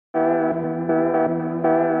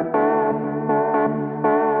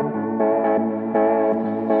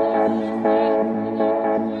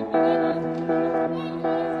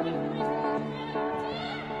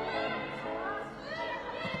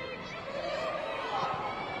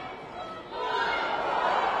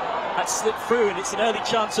That slipped through, and it's an early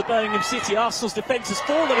chance of Birmingham City. Arsenal's defence has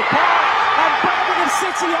fallen apart, and Birmingham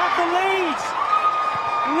City have the lead.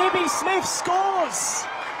 Libby Smith scores.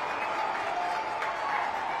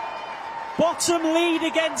 Bottom lead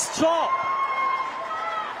against top.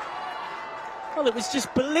 Well, it was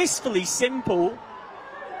just blissfully simple.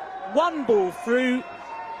 One ball through,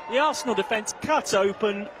 the Arsenal defence cut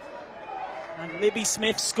open, and Libby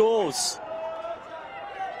Smith scores.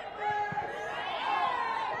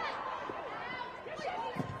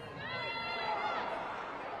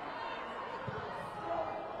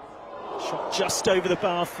 Shot just over the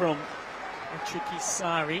bar from a tricky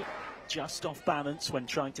Sari, just off balance when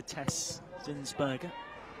trying to test Zinsberger.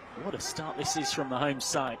 What a start this is from the home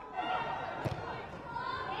side.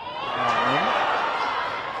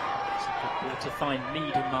 It's a good ball to find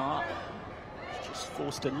Miedemar. Just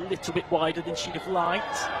forced a little bit wider than she'd have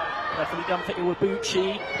liked. Cleverly done for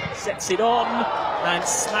Iwabuchi. Sets it on and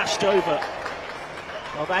smashed over.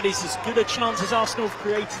 Well, that is as good a chance as Arsenal have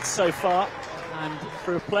created so far. And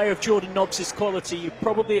for a player of Jordan Nobbs' quality, you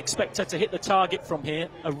probably expect her to hit the target from here.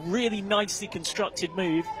 A really nicely constructed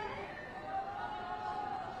move.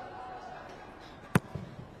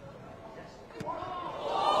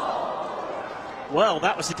 Well,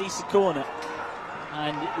 that was a decent corner.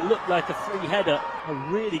 And it looked like a free header. A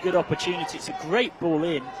really good opportunity. It's a great ball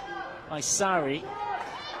in by Sari.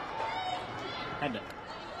 And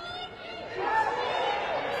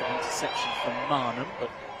interception from Marnham, but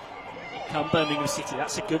come Birmingham City.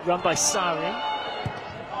 That's a good run by Sari.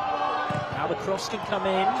 Now the cross can come in.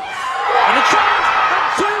 And a chance!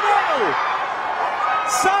 And 2-0!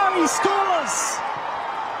 Sari scores!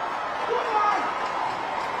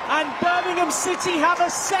 And Birmingham City have a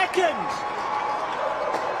second!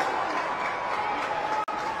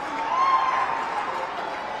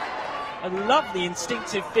 A lovely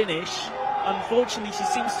instinctive finish. Unfortunately, she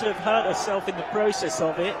seems to have hurt herself in the process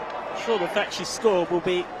of it. I'm sure the fact she scored will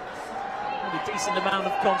be a decent amount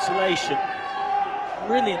of consolation.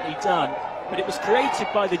 Brilliantly done, but it was created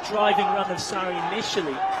by the driving run of Sari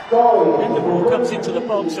initially. Then the ball comes into the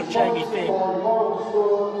box from Jamie Finn,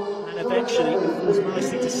 and eventually it falls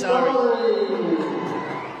nicely to Sari.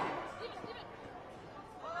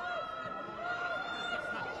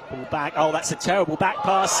 Ball back, oh, that's a terrible back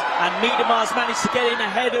pass, and Miedemar's managed to get in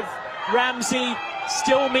ahead of Ramsey.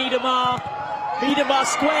 Still Miedemar. Miedemar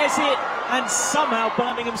squares it, and somehow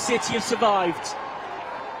Birmingham City have survived.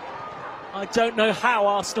 I don't know how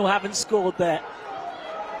Arsenal haven't scored there.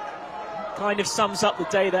 Kind of sums up the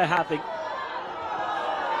day they're having.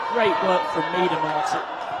 Great work from Miedemar to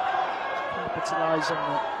capitalise on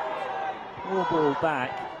the poor ball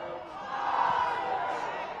back.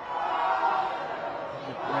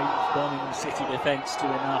 And the great Birmingham City defence to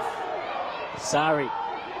enough. Sari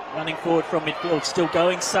running forward from midfield, still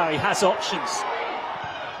going. Sari has options.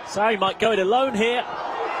 Sari might go it alone here.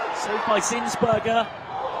 Saved by Zinsberger.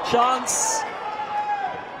 Chance.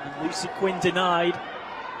 And Lucy Quinn denied.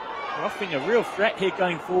 They're offering a real threat here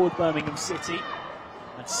going forward, Birmingham City.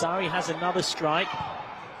 And Sari has another strike.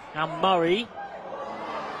 Now Murray.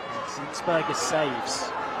 And Zinsberger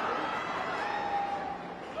saves.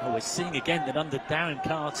 Oh, we're seeing again that under Darren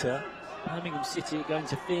Carter, Birmingham City are going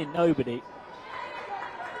to fear nobody.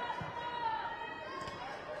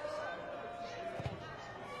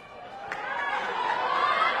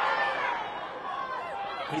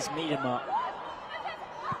 Here's Miedemar.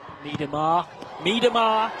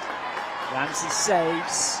 Miedemar. Ramsey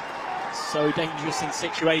saves. So dangerous in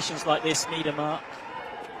situations like this, Miedemar.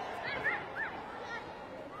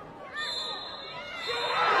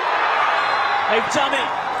 They've done it.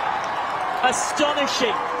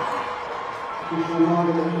 Astonishing.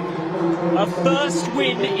 A first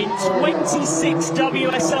win in 26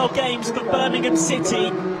 WSL games for Birmingham City.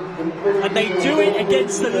 And they do it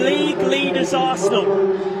against the league leaders Arsenal,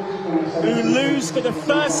 who lose for the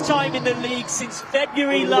first time in the league since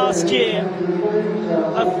February last year.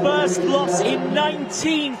 A first loss in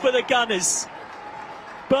 19 for the Gunners.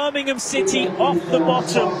 Birmingham City off the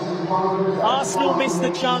bottom. Arsenal missed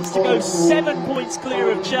the chance to go 7 points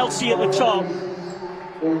clear of Chelsea at the top.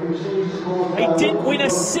 They didn't win a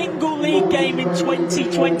single league game in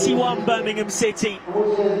 2021, Birmingham City,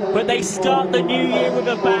 but they start the new year with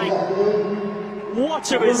a bang.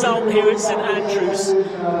 What a result here at St Andrews.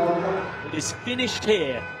 It is finished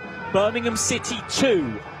here. Birmingham City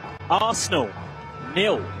 2, Arsenal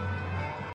 0.